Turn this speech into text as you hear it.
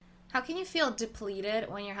How can you feel depleted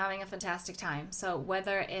when you're having a fantastic time? So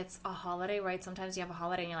whether it's a holiday, right? Sometimes you have a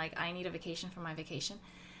holiday and you're like, I need a vacation from my vacation.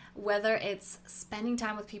 Whether it's spending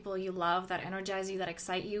time with people you love that energize you, that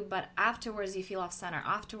excite you, but afterwards you feel off center.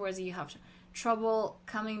 Afterwards you have trouble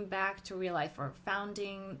coming back to real life or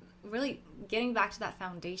really getting back to that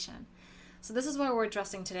foundation. So this is what we're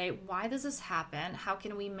addressing today. Why does this happen? How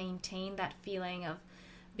can we maintain that feeling of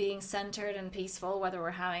being centered and peaceful, whether we're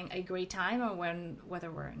having a great time or whether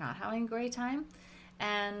we're not having a great time?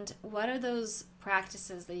 And what are those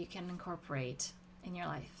practices that you can incorporate in your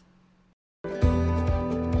life?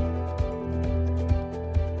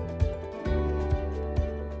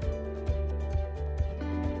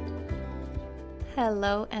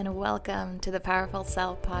 Hello and welcome to the Powerful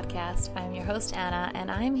Self Podcast. I'm your host, Anna,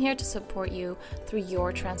 and I'm here to support you through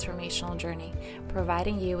your transformational journey,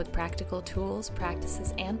 providing you with practical tools,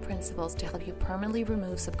 practices, and principles to help you permanently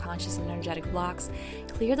remove subconscious and energetic blocks,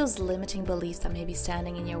 clear those limiting beliefs that may be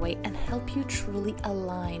standing in your way, and help you truly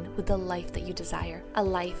align with the life that you desire, a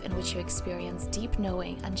life in which you experience deep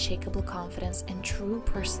knowing, unshakable confidence, and true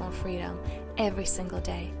personal freedom every single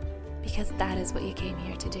day, because that is what you came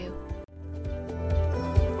here to do.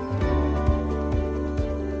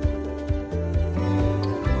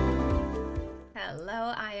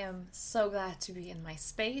 Hello, I am so glad to be in my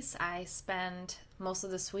space. I spent most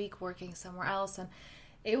of this week working somewhere else and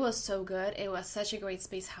it was so good. It was such a great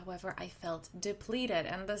space. However, I felt depleted,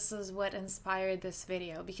 and this is what inspired this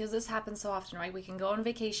video, because this happens so often, right? We can go on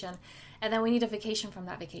vacation and then we need a vacation from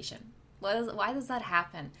that vacation. Why does that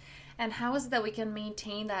happen? And how is it that we can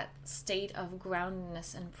maintain that state of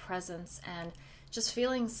groundedness and presence and just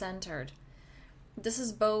feeling centered? This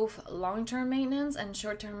is both long-term maintenance and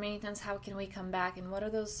short-term maintenance. How can we come back, and what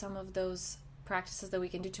are some of those practices that we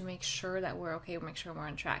can do to make sure that we're okay, make sure we're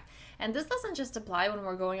on track? And this doesn't just apply when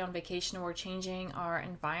we're going on vacation or we're changing our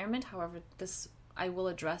environment. However, I will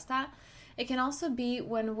address that. It can also be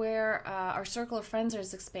when our circle of friends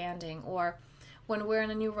is expanding, or when we're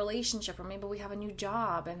in a new relationship, or maybe we have a new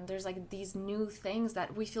job and there's like these new things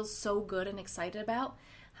that we feel so good and excited about.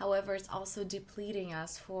 However, it's also depleting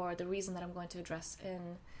us for the reason that I'm going to address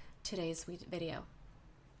in today's video.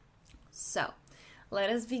 So, let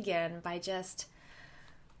us begin by just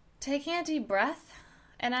taking a deep breath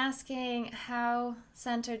and asking, how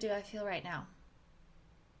centered do I feel right now?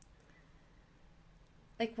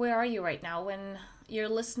 Like, where are you right now? When you're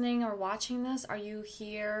listening or watching this, are you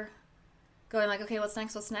here going like, okay, what's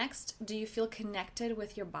next? What's next? Do you feel connected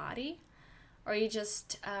with your body? Or are you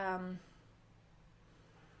just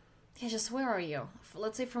where are you?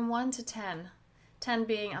 Let's say from 1 to 10. 10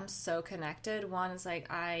 being I'm so connected. 1 is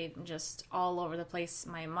like I'm just all over the place.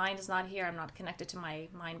 My mind is not here. I'm not connected to my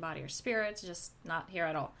mind, body, or spirit. Just not here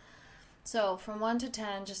at all. So from 1 to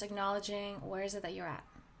 10, just acknowledging where is it that you're at.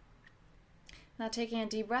 Now taking a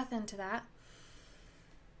deep breath into that.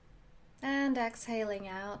 And exhaling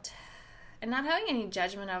out. And not having any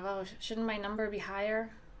judgment of, oh, shouldn't my number be higher?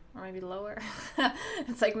 Or maybe lower.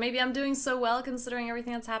 It's like, maybe I'm doing so well considering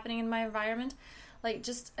everything that's happening in my environment. Like,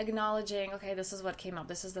 just acknowledging, okay, this is what came up.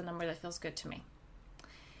 This is the number that feels good to me.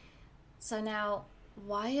 So now,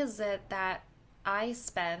 why is it that I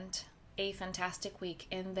spent a fantastic week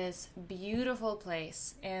in this beautiful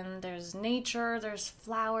place? And there's nature, there's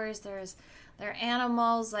flowers, there are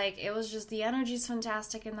animals. Like, it was just, the energy's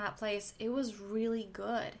fantastic in that place. It was really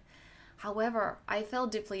good. However, I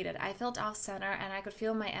felt depleted. I felt off center, and I could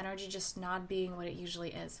feel my energy just not being what it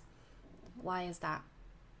usually is. Why is that?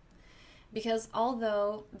 Because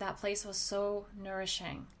although that place was so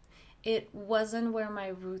nourishing, it wasn't where my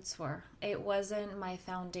roots were. It wasn't my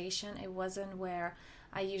foundation. It wasn't where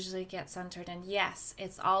I usually get centered. And yes,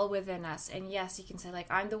 it's all within us. And yes, you can say,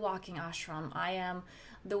 like, I'm the walking ashram. I am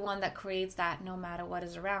the one that creates that no matter what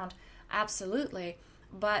is around. Absolutely.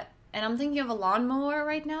 And I'm thinking of a lawnmower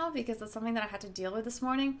right now because that's something that I had to deal with this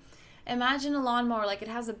morning. Imagine a lawnmower, like it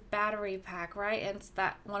has a battery pack, right? And it's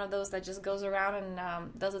that one of those that just goes around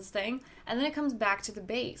and does its thing. And then it comes back to the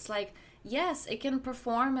base. Like, yes, it can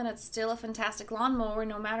perform and it's still a fantastic lawnmower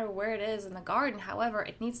no matter where it is in the garden. However,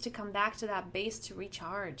 it needs to come back to that base to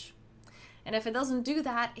recharge. And if it doesn't do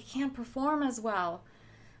that, it can't perform as well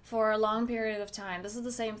for a long period of time. This is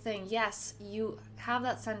the same thing. Yes, you have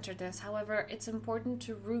that centeredness. However, it's important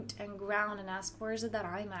to root and ground and ask, where is it that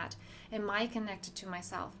I'm at? Am I connected to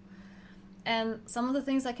myself? And some of the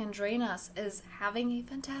things that can drain us is having a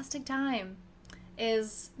fantastic time,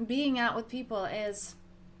 is being out with people, is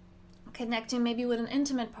connecting maybe with an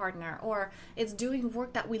intimate partner, or it's doing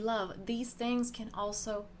work that we love. These things can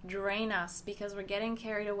also drain us because we're getting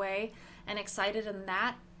carried away and excited in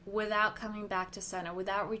that without coming back to center,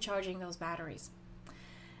 without recharging those batteries.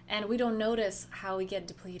 and we don't notice how we get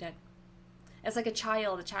depleted. It's like a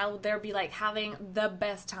child would there be like having the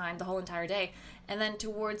best time the whole entire day, and then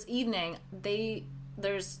towards evening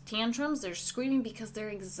there's tantrums, they're screaming because they're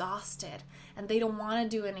exhausted and they don't want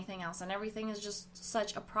to do anything else, and everything is just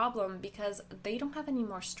such a problem because they don't have any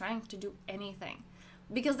more strength to do anything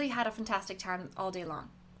because they had a fantastic time all day long.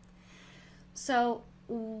 So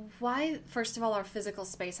why, first of all, our physical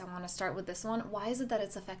space, I want to start with this one. Why is it that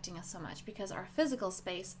it's affecting us so much? Because our physical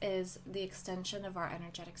space is the extension of our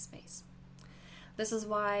energetic space. This is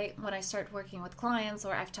why when I start working with clients,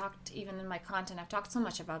 or I've talked even in my content, I've talked so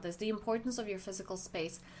much about this, the importance of your physical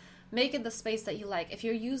space. Make it the space that you like. If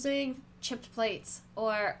you're using chipped plates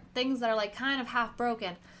or things that are like kind of half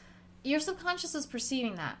broken, your subconscious is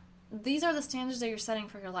perceiving that. These are the standards that you're setting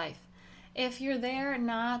for your life. If you're there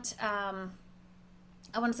not...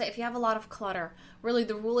 I want to say if you have a lot of clutter, really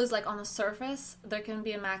the rule is like on the surface, there can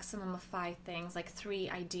be a maximum of 5 things, like 3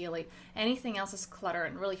 ideally. Anything else is clutter,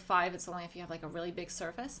 and really 5, it's only if you have like a really big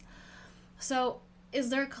surface. So is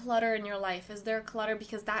there clutter in your life? Is there clutter?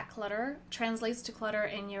 Because that clutter translates to clutter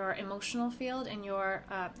in your emotional field, in your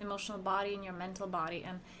emotional body, in your mental body,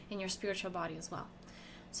 and in your spiritual body as well.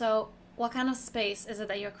 So what kind of space is it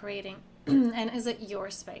that you're creating? And is it your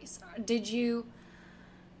space?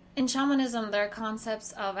 In shamanism, there are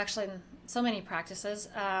concepts of, actually in so many practices,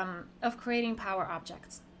 of creating power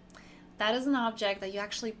objects. That is an object that you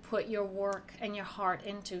actually put your work and your heart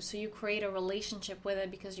into. So you create a relationship with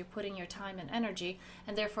it because you're putting your time and energy,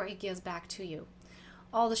 and therefore it gives back to you.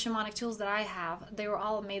 All the shamanic tools that I have, they were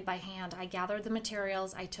all made by hand. I gathered the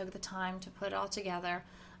materials, I took the time to put it all together,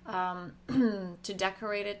 to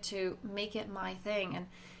decorate it, to make it my thing. And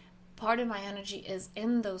part of my energy is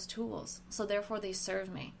in those tools. So therefore they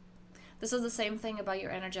serve me. This is the same thing about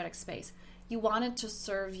your energetic space. You want it to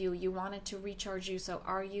serve you. You want it to recharge you. So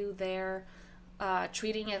are you there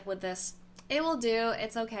treating it with this, it will do,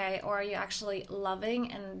 it's okay, or are you actually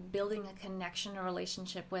loving and building a connection, a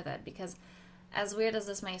relationship with it? Because as weird as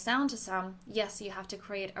this may sound to some, yes, you have to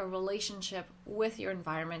create a relationship with your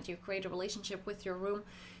environment. You create a relationship with your room.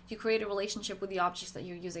 You create a relationship with the objects that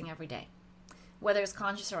you're using every day, whether it's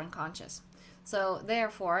conscious or unconscious. So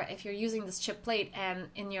therefore, if you're using this chip plate and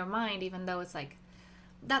in your mind, even though it's like,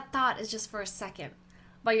 that thought is just for a second,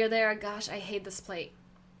 but you're there, gosh, I hate this plate.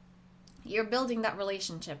 You're building that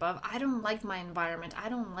relationship of, I don't like my environment. I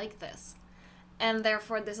don't like this. And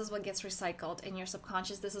therefore, this is what gets recycled in your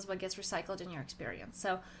subconscious. This is what gets recycled in your experience.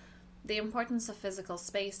 So the importance of physical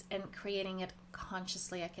space and creating it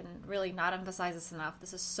consciously, I can really not emphasize this enough.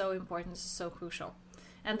 This is so important. This is so crucial.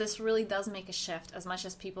 And this really does make a shift. As much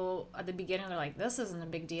as people at the beginning, they're like, this isn't a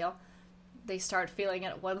big deal. They start feeling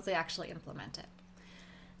it once they actually implement it.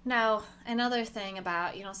 Now, another thing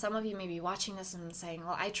about, some of you may be watching this and saying,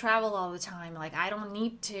 well, I travel all the time. Like, I don't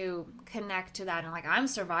need to connect to that. And like, I'm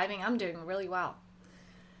surviving. I'm doing really well.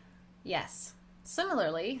 Yes.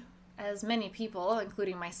 Similarly, as many people,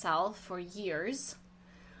 including myself for years,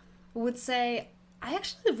 would say, I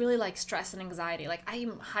actually really like stress and anxiety. Like,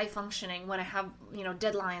 I'm high functioning when I have,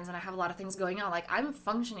 deadlines and I have a lot of things going on. Like, I'm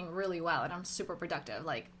functioning really well and I'm super productive.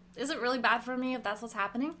 Like, is it really bad for me if that's what's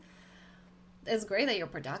happening? It's great that you're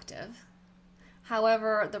productive.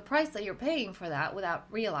 However, the price that you're paying for that without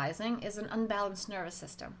realizing is an unbalanced nervous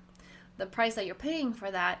system. The price that you're paying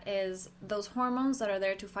for that is those hormones that are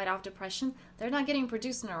there to fight off depression, they're not getting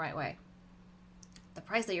produced in the right way. The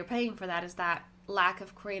price that you're paying for that is that lack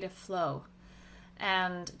of creative flow.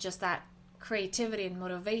 And just that creativity and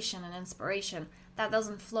motivation and inspiration, that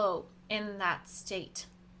doesn't flow in that state.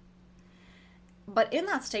 But in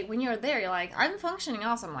that state, when you're there, you're like, I'm functioning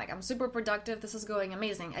awesome. Like, I'm super productive. This is going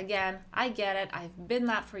amazing. Again, I get it. I've been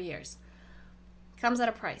that for years. Comes at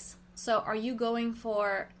a price. So are you going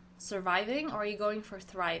for surviving or are you going for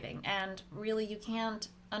thriving? And really, you can't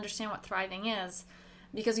understand what thriving is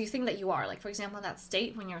because you think that you are. Like, for example, in that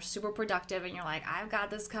state when you're super productive and you're like, I've got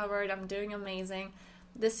this covered, I'm doing amazing.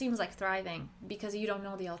 This seems like thriving because you don't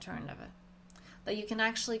know the alternative. That you can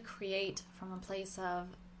actually create from a place of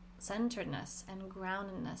centeredness and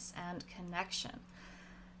groundedness and connection.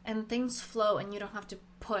 And things flow and you don't have to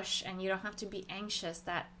push and you don't have to be anxious,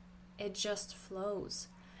 that it just flows.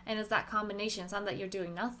 And it's that combination. It's not that you're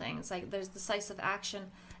doing nothing. It's like there's decisive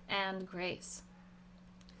action and grace.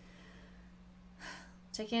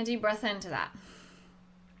 Taking a deep breath into that.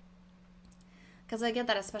 Because I get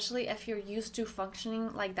that, especially if you're used to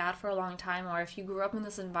functioning like that for a long time, or if you grew up in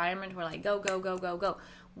this environment where like, go, go, go, go, go,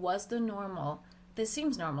 was the normal. This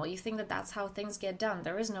seems normal. You think that that's how things get done.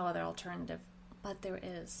 There is no other alternative, but there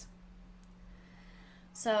is.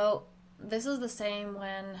 So this is the same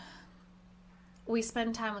when we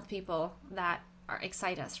spend time with people that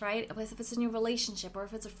excite us, right? If it's a new relationship or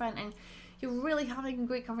if it's a friend and you're really having a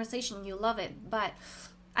great conversation, you love it, but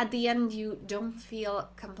at the end you don't feel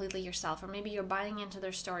completely yourself, or maybe you're buying into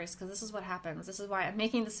their stories, because this is what happens. This is why I'm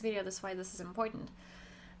making this video. This is why this is important.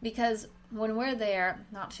 Because when we're there,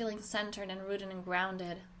 not feeling centered and rooted and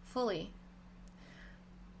grounded fully,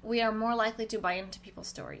 we are more likely to buy into people's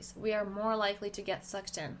stories. We are more likely to get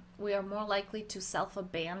sucked in. We are more likely to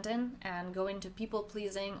self-abandon and go into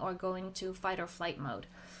people-pleasing or go into fight or flight mode,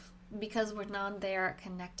 because we're not there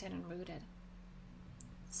connected and rooted.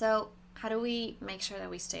 So how do we make sure that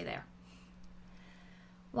we stay there?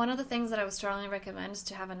 One of the things that I would strongly recommend is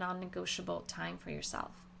to have a non-negotiable time for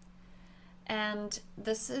yourself. And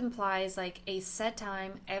this implies like a set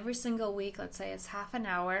time every single week. Let's say it's half an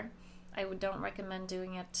hour. I don't recommend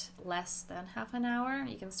doing it less than half an hour.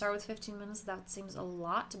 You can start with 15 minutes. That seems a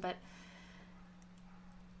lot, but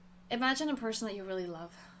imagine a person that you really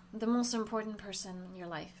love, the most important person in your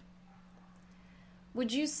life.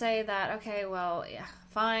 Would you say that, okay, well, yeah,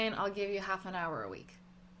 fine, I'll give you half an hour a week?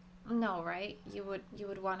 No, right? You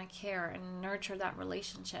would want to care and nurture that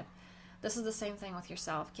relationship. This is the same thing with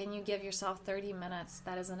yourself. Can you give yourself 30 minutes?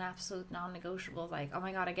 That is an absolute non-negotiable. Like, oh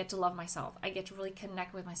my God, I get to love myself. I get to really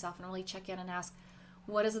connect with myself and really check in and ask,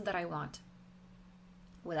 what is it that I want?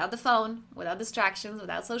 Without the phone, without distractions,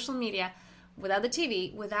 without social media, without the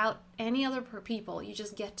TV, without any other people. You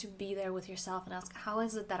just get to be there with yourself and ask, how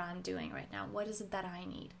is it that I'm doing right now? What is it that I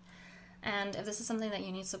need? And if this is something that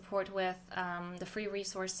you need support with, the free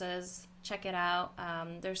resources, check it out.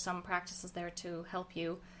 There's some practices there to help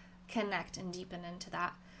you connect and deepen into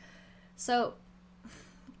that. So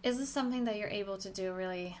is this something that you're able to do?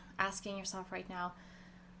 Really asking yourself right now,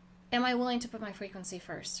 am I willing to put my frequency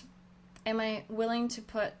first? Am I willing to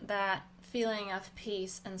put that feeling of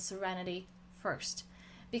peace and serenity first?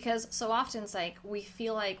 Because so often it's like we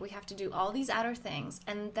feel like we have to do all these outer things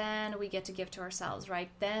and then we get to give to ourselves, right?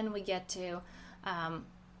 Then we get to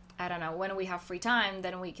I don't know, when we have free time,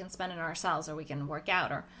 then we can spend it on ourselves, or we can work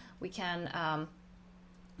out, or we can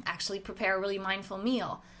actually prepare a really mindful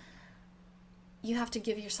meal. You have to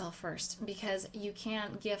give yourself first, because you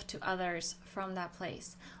can't give to others from that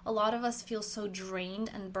place. A lot of us feel so drained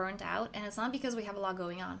and burnt out, and it's not because we have a lot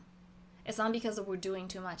going on. It's not because we're doing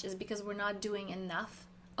too much. It's because we're not doing enough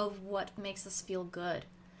of what makes us feel good.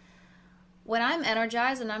 When I'm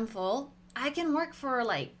energized and I'm full, I can work for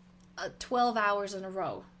like 12 hours in a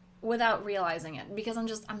row without realizing it, because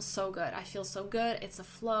I'm so good. I feel so good. It's a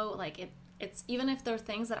flow. Like it's even if there are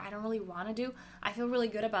things that I don't really want to do, I feel really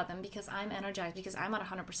good about them because I'm energized, because I'm at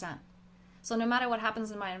 100%. So no matter what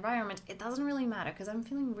happens in my environment, it doesn't really matter, because I'm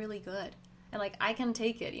feeling really good. And like, I can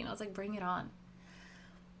take it, it's like, bring it on.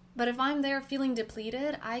 But if I'm there feeling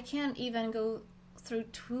depleted, I can't even go through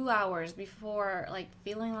 2 hours before like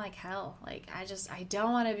feeling like hell. Like, I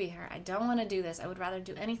don't want to be here. I don't want to do this. I would rather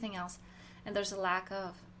do anything else. And there's a lack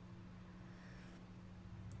of.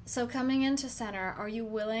 So coming into center, are you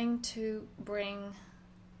willing to bring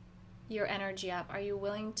your energy up? Are you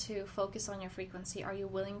willing to focus on your frequency? Are you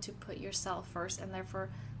willing to put yourself first, and therefore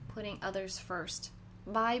putting others first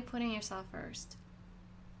by putting yourself first?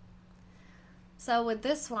 So with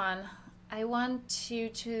this one, I want you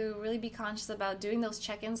to really be conscious about doing those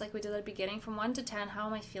check-ins like we did at the beginning, from 1 to 10. How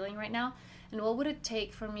am I feeling right now? And what would it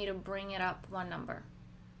take for me to bring it up one number?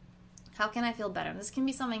 How can I feel better? And this can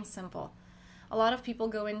be something simple. A lot of people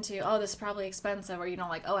go into, oh, this is probably expensive, or,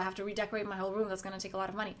 like, oh, I have to redecorate my whole room. That's going to take a lot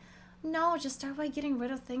of money. No, just start by getting rid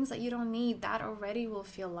of things that you don't need. That already will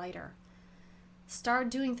feel lighter. Start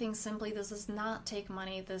doing things simply. This does not take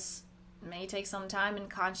money. This may take some time and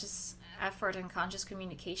conscious effort and conscious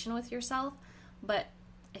communication with yourself. But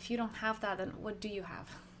if you don't have that, then what do you have?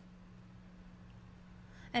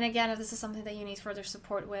 And again, if this is something that you need further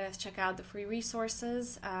support with, check out the free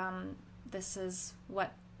resources. This is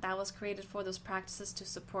what that was created for, those practices to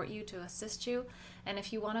support you, to assist you. And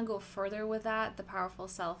if you want to go further with that, the Powerful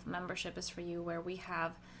Self membership is for you, where we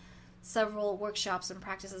have several workshops and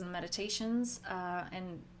practices and meditations,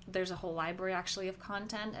 and there's a whole library actually of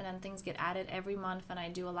content, and then things get added every month, and I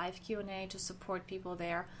do a live Q&A to support people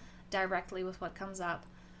there directly with what comes up.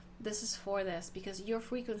 This is for this, because your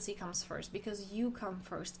frequency comes first, because you come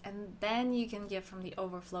first, and then you can give from the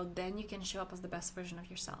overflow, then you can show up as the best version of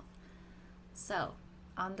yourself. So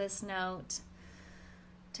on this note,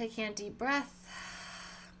 taking a deep breath,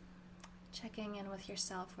 checking in with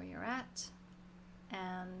yourself where you're at,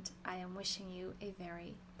 and I am wishing you a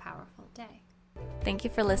very powerful day. Thank you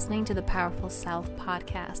for listening to the Powerful Self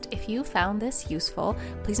podcast. If you found this useful,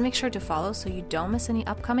 please make sure to follow so you don't miss any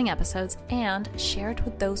upcoming episodes, and share it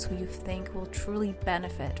with those who you think will truly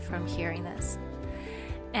benefit from hearing this.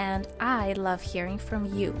 And I love hearing from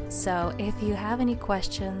you. So if you have any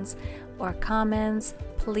questions or comments,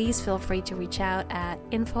 please feel free to reach out at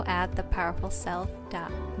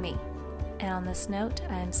info@thepowerfulself.me. And on this note,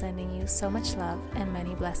 I am sending you so much love and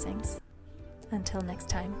many blessings. Until next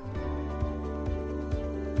time.